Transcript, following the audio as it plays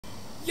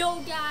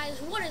Yo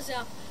guys, what is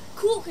up?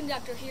 Cool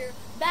Conductor here,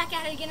 back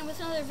at it again with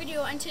another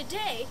video, and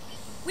today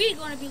we're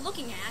going to be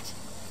looking at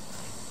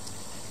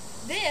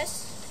this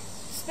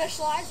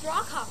specialized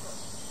rockhopper.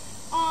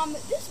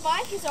 This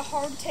bike is a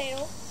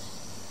hardtail,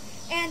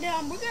 and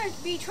we're going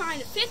to be trying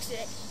to fix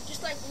it,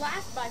 just like the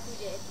last bike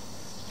we did.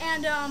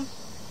 And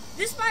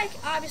this bike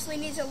obviously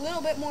needs a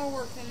little bit more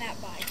work than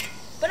that bike,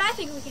 but I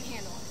think we can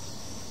handle it.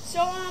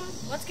 So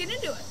let's get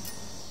into it.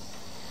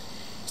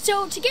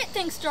 So to get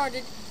things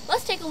started,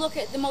 let's take a look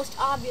at the most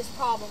obvious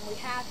problem we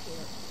have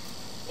here,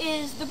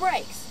 is the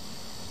brakes.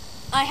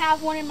 I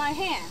have one in my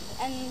hand,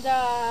 and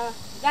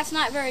that's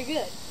not very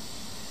good.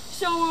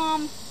 So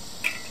I'm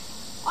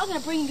going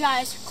to bring you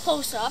guys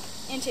close up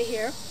into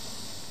here.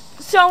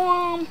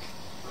 So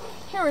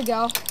here we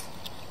go.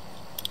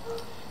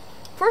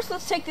 First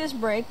let's take this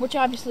brake, which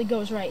obviously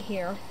goes right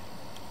here,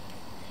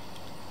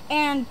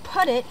 and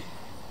put it.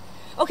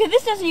 Okay,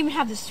 this doesn't even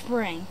have the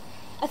spring.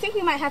 I think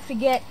we might have to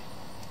get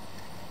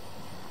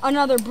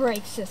another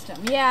brake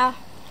system. Yeah,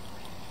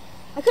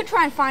 I could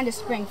try and find a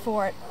spring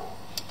for it.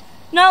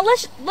 No,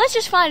 let's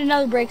just find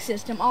another brake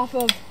system off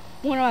of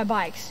one of my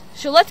bikes.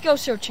 So let's go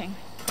searching.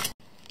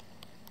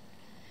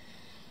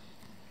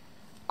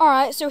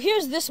 Alright, so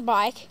here's this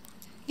bike.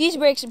 These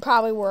brakes would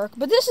probably work,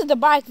 but this is the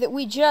bike that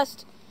we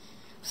just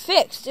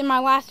fixed in my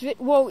last in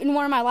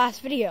one of my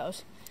last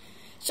videos.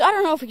 So I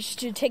don't know if we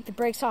should take the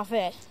brakes off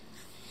it.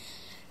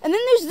 And then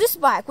there's this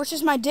bike, which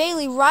is my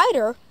daily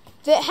rider,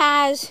 that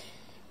has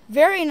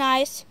very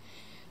nice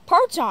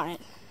parts on it.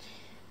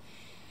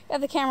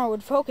 If the camera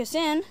would focus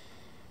in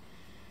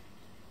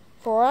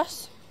for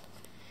us.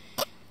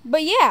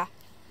 But yeah,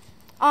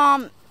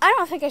 I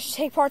don't think I should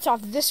take parts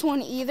off this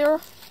one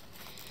either,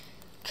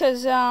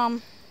 cause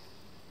no,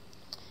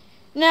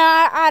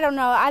 I don't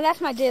know.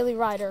 That's my daily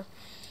rider.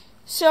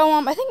 So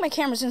I think my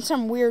camera's in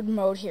some weird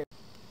mode here.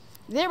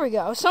 There we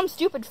go. Some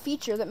stupid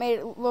feature that made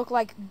it look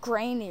like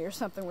grainy or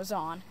something was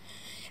on.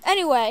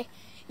 Anyway.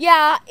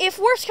 Yeah, if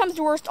worst comes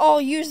to worst, I'll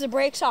use the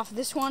brakes off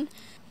this one.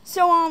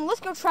 So let's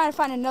go try and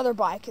find another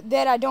bike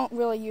that I don't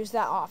really use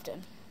that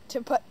often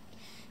to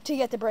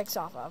get the brakes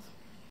off of.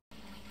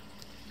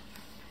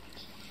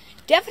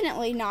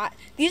 Definitely not.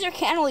 These are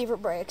cantilever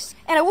brakes,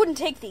 and I wouldn't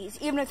take these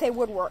even if they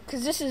would work,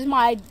 because this is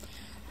my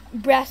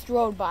best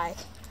road bike.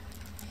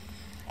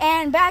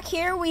 And back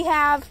here we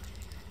have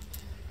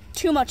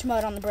too much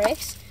mud on the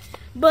brakes,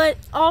 but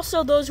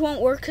also those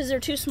won't work because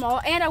they're too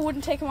small, and I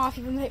wouldn't take them off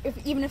even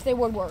if they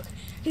would work,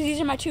 because these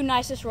are my two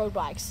nicest road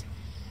bikes.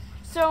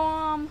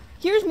 So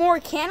here's more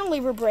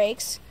cantilever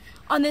brakes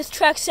on this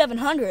Trek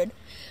 700,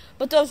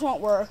 but those won't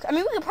work. I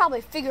mean, we could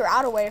probably figure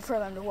out a way for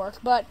them to work,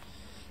 but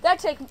that'd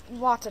take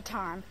lots of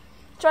time.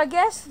 So I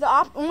guess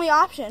the only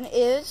option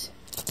is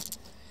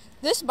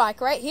this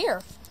bike right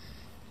here.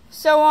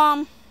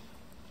 So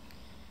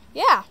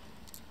yeah.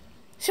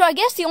 So I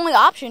guess the only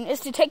option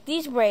is to take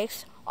these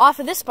brakes off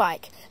of this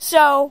bike.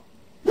 So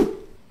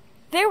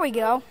there we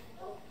go.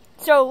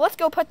 So let's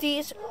go put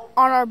these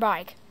on our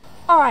bike.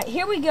 Alright,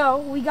 here we go.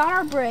 We got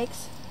our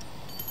brakes.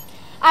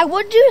 I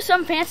would do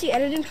some fancy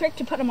editing trick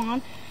to put them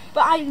on,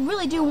 but I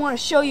really do want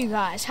to show you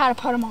guys how to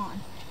put them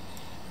on.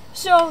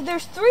 So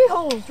there's 3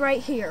 holes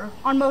right here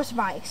on most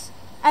bikes,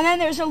 and then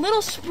there's a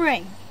little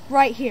spring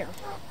right here.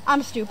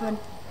 I'm stupid.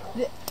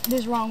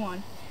 This wrong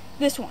one.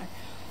 This one.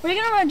 What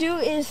you're going to do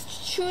is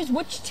choose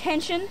which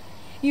tension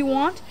you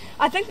want.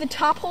 I think the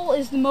top hole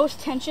is the most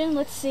tension.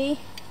 Let's see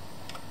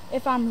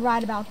if I'm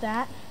right about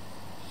that.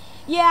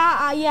 Yeah,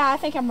 I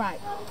think I'm right.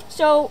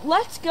 So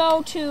let's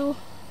go to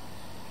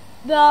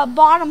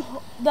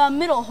the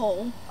middle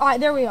hole. All right,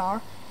 there we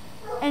are,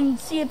 and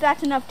see if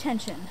that's enough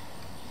tension.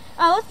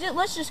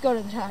 Let's just go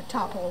to the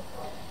top hole,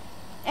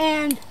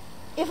 and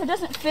if it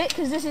doesn't fit,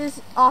 because this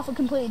is off a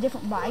completely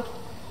different bike,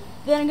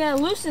 then I'm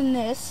gonna loosen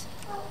this.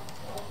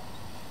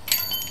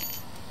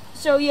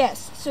 So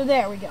yes, so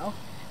there we go.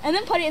 And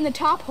then put it in the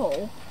top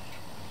hole.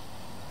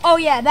 Oh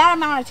yeah, that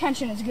amount of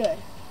tension is good.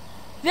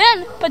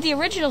 Then put the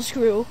original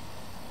screw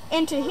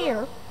into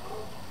here,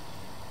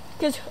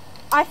 because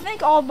I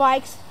think all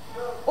bikes,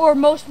 or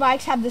most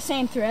bikes, have the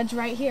same threads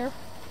right here.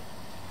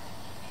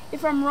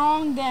 If I'm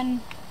wrong,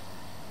 then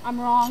I'm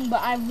wrong,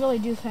 but I really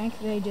do think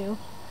they do.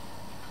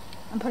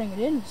 I'm putting it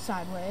in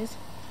sideways.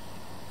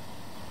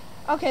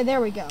 Okay, there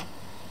we go.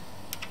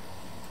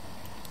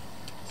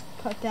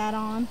 Put that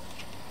on.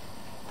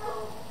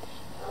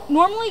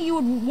 Normally you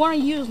would want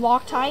to use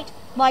Loctite,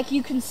 like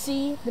you can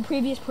see the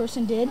previous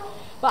person did,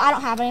 but I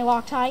don't have any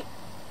Loctite,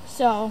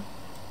 so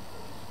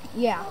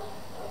yeah.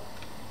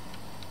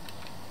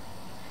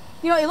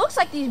 You know, it looks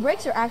like these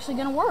brakes are actually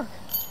going to work.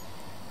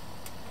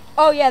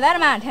 Oh yeah, that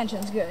amount of tension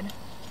is good.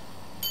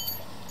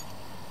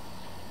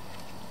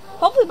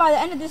 Hopefully by the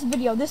end of this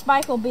video, this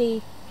bike will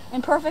be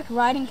in perfect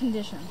riding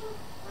condition.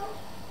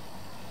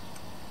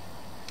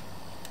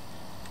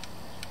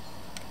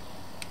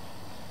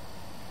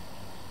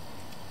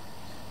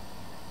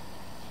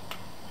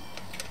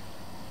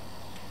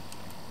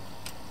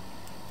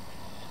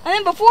 And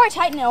then before I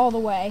tighten it all the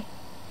way,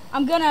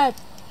 I'm gonna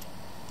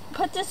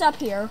put this up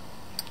here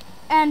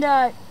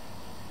and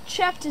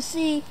check to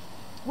see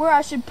where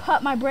I should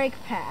put my brake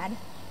pad.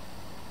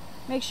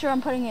 Make sure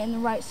I'm putting it in the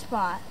right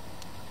spot.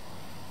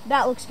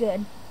 That looks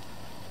good.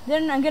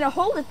 Then I'm going to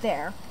hold it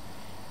there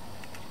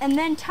and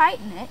then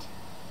tighten it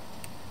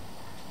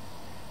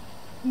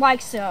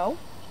like so.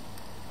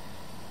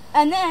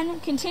 And then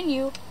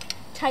continue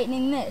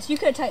tightening this. You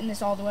could have tightened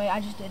this all the way, I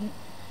just didn't.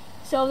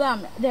 So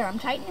there, I'm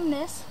tightening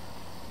this.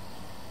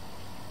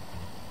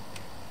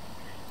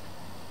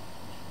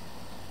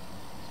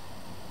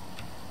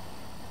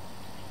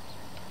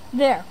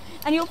 There.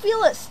 And you'll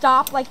feel it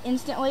stop like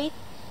instantly.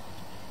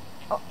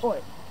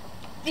 Oh,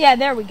 yeah,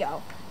 there we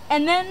go.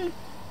 And then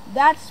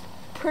that's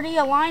pretty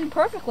aligned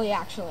perfectly,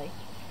 actually.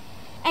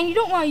 And you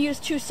don't want to use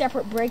two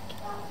separate brake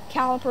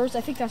calipers.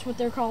 I think that's what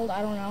they're called.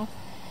 I don't know.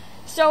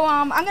 So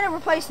I'm going to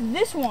replace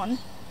this one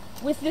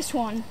with this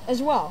one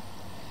as well.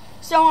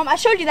 So I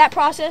showed you that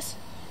process.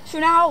 So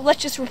now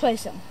let's just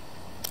replace them.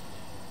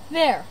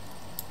 There.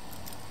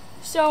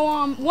 So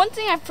one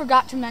thing I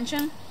forgot to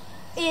mention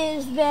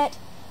is that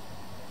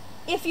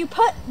if you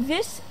put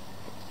this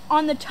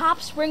on the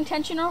top spring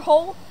tensioner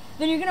hole,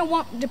 then you're going to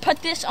want to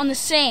put this on the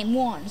same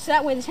one. So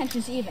that way the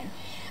tension's even.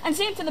 And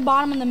same for the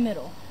bottom and the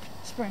middle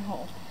spring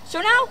hole.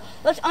 So now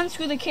let's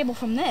unscrew the cable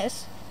from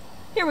this.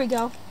 Here we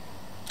go.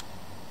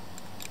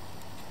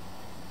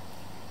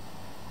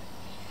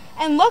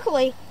 And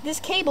luckily, this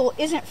cable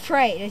isn't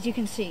frayed, as you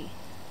can see,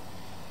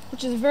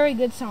 which is a very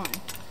good sign.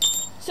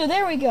 So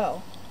there we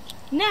go.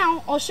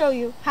 Now I'll show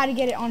you how to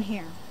get it on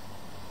here.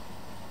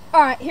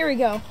 Alright, here we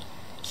go.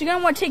 So you're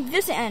going to want to take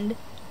this end,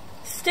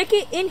 stick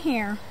it in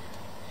here,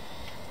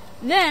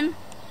 then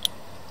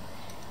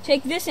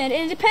take this end,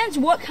 and it depends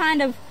what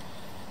kind of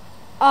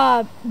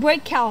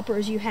brake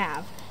calipers you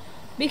have.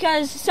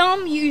 Because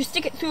some you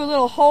stick it through a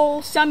little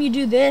hole, some you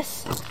do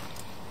this.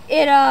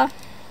 Yeah,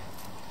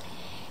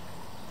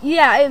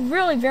 it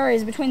really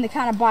varies between the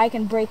kind of bike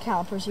and brake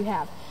calipers you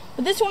have.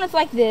 But this one is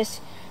like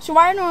this. So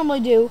what I normally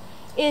do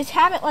is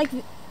have it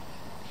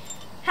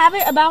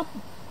about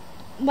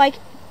like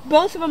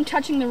both of them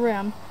touching the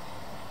rim,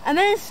 and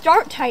then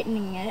start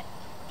tightening it.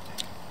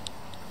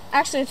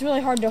 Actually, it's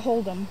really hard to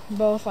hold them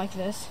both like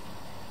this.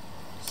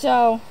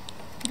 So,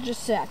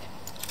 just a sec.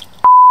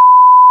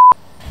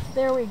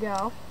 There we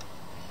go.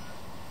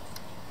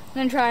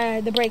 Then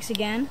try the brakes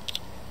again.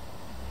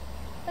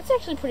 That's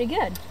actually pretty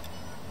good.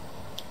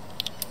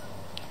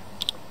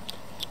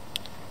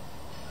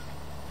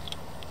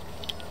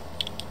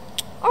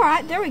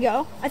 Alright, there we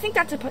go. I think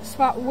that's a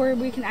spot where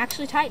we can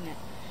actually tighten it.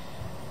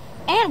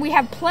 And we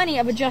have plenty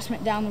of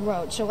adjustment down the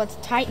road, so let's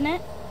tighten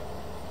it.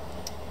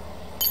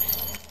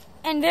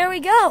 And there we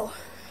go.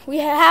 We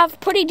have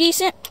pretty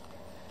decent,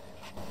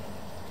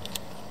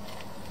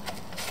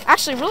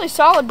 actually really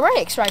solid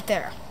brakes right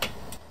there.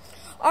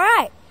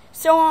 Alright,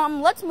 so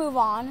let's move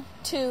on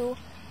to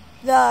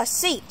the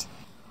seat.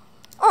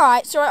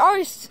 Alright, so I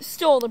already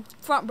stole the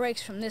front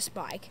brakes from this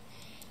bike.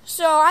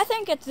 So I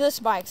think it's this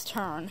bike's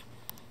turn.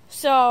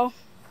 So,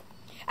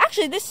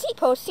 actually this seat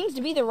post seems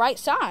to be the right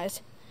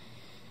size.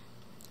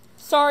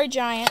 Sorry,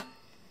 Giant.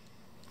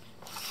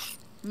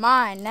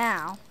 Mine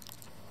now.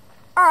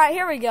 Alright,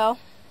 here we go.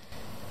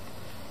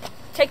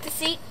 Take the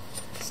seat,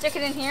 stick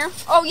it in here.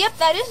 Oh, yep,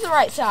 that is the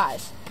right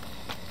size.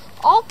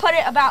 I'll put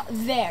it about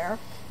there.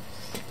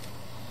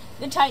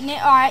 Then tighten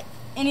it. Alright,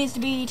 it needs to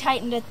be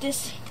tightened at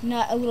this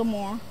nut a little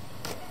more.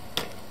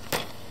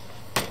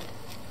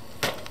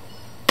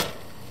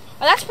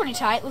 Oh, that's pretty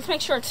tight. Let's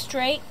make sure it's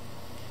straight.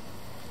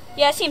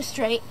 Yeah, it seems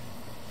straight.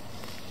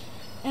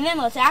 And then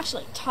let's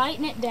actually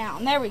tighten it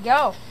down. There we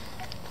go.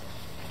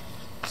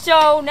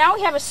 So now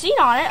we have a seat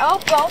on it. Oh,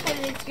 well,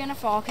 it's going to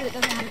fall because it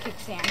doesn't have a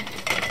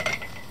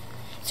kickstand.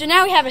 So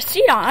now we have a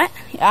seat on it.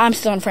 Yeah, I'm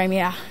still in frame,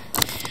 yeah.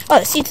 Oh,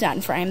 the seat's not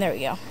in frame. There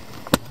we go.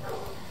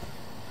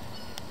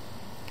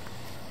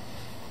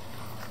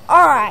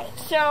 Alright,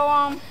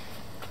 so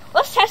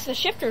let's test the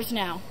shifters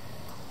now.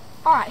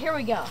 Alright, here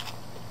we go.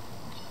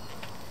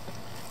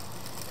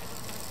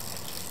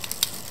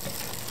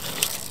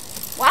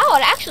 Wow,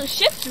 it actually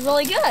shifts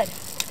really good.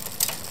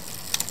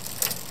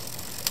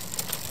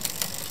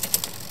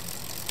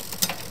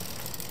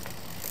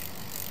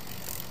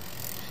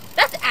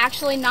 That's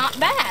actually not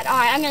bad.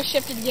 Alright, I'm going to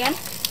shift it again.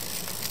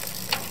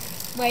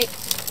 Wait,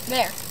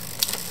 there.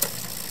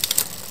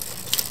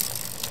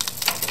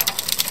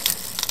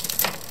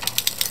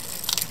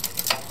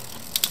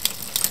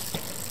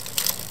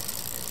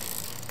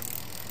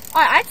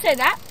 Alright, I'd say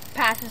that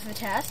passes the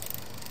test.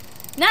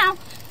 Now,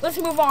 let's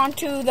move on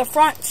to the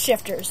front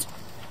shifters.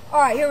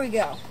 Alright, here we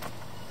go.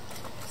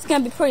 It's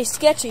going to be pretty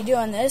sketchy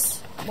doing this.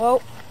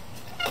 Whoa.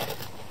 I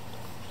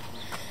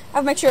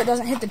have to make sure it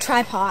doesn't hit the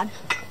tripod.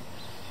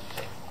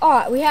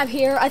 Alright, we have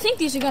here, I think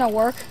these are going to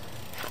work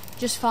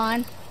just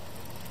fine.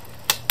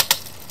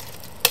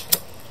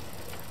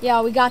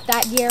 Yeah, we got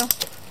that gear.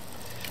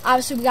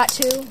 Obviously, we got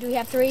 2. Do we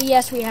have 3?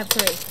 Yes, we have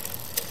 3.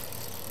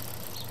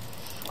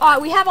 Alright,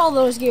 we have all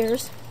those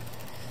gears.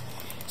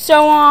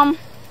 So,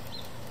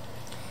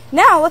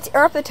 now let's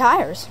air up the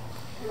tires.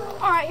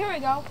 Alright, here we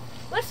go.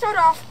 Let's start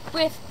off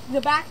with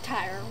the back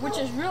tire, which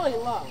is really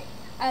low.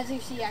 As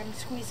you see, I'm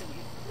squeezing it.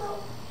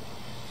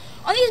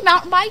 On these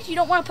mountain bikes, you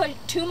don't want to put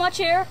too much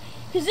air,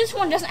 because this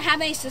one doesn't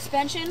have any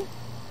suspension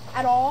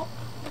at all.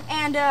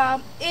 And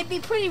it'd be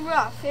pretty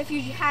rough if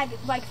you had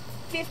like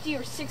 50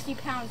 or 60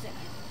 pounds in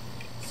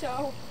it.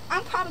 So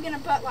I'm probably going to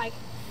put like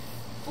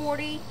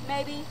 40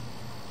 maybe.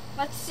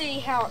 Let's see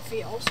how it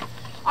feels.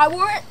 I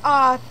wore it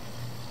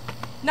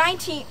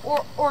 19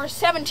 or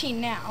 17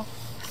 now.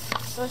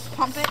 So let's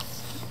pump it.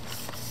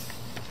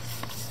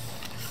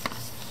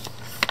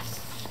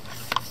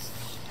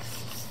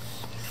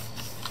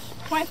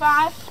 $25,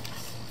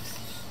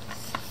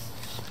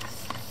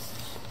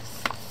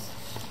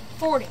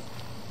 $40,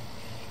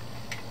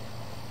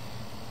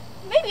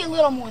 maybe a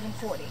little more than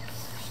 40,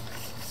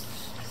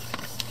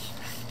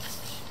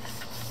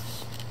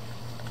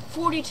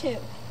 42.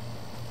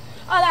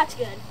 Oh, that's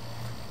good.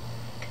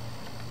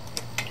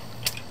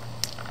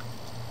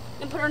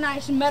 Then put our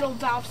nice metal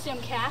valve stem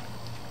cap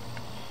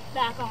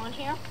back on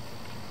here.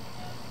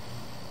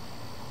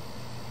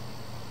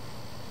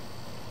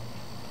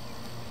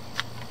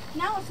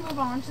 Now let's move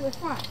on to the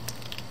front.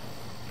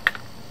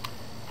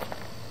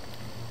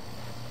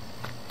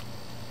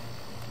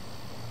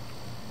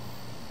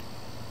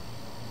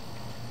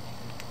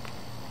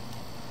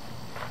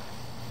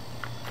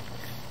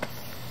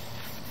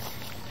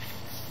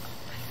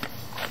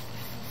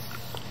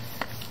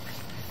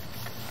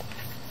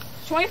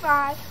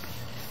 $25,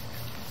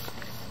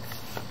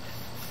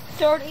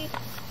 $30,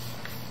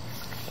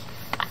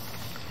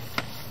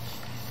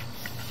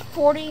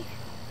 $40.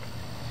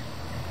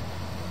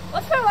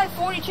 Let's put like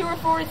 42 or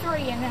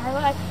 43 in there,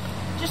 like,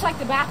 just like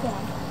the back one.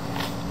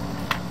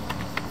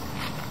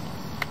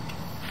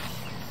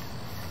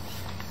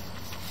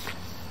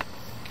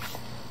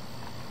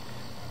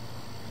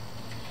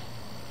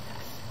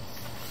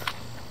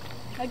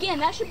 Again,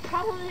 that should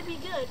probably be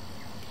good.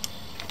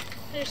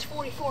 There's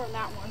 44 in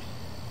that one.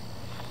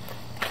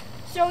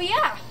 So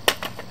yeah,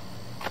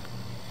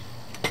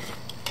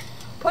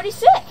 pretty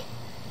sick.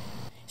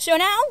 So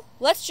now,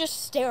 let's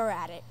just stare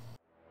at it.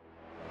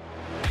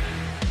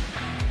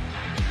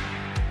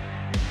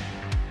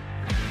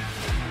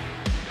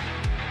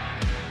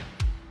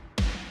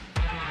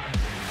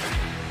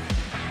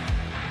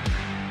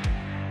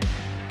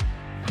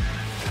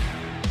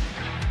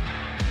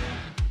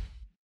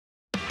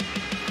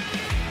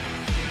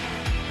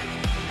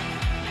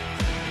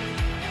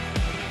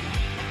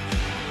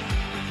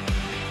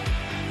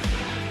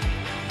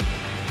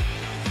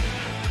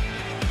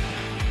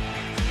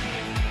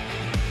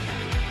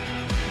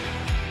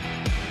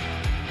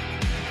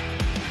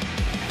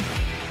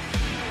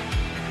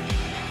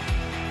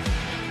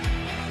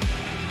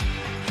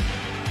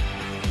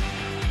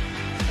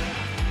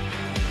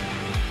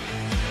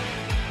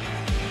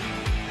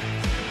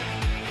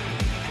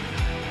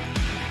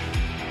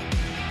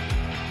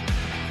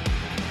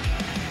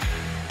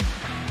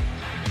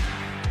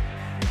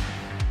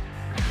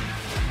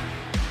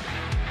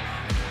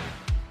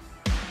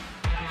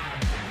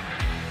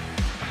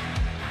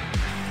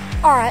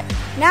 Alright,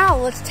 now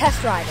let's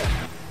test ride it.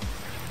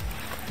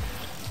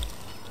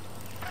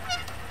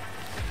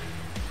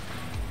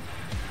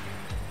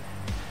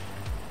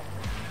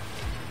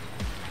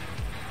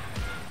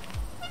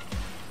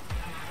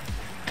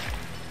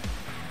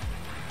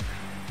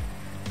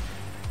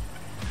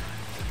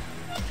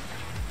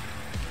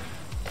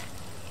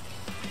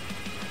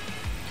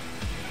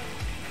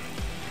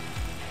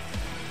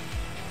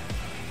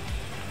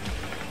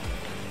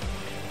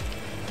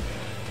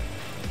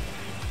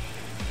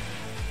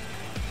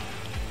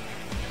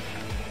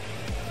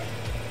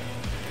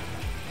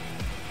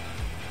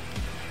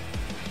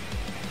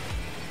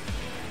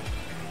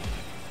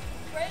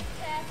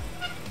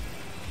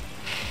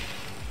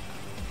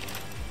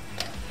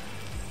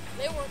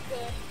 They work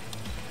good.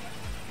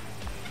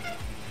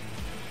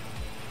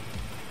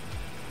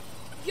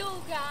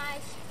 Yo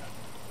guys,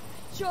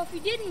 so if you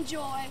did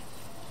enjoy,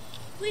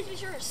 please be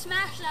sure to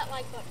smash that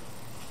like button.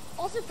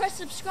 Also press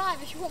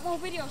subscribe if you want more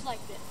videos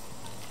like this.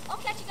 I'll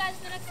catch you guys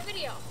in the next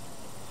video.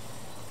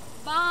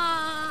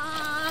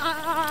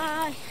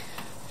 Bye.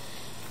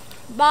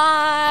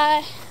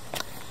 Bye.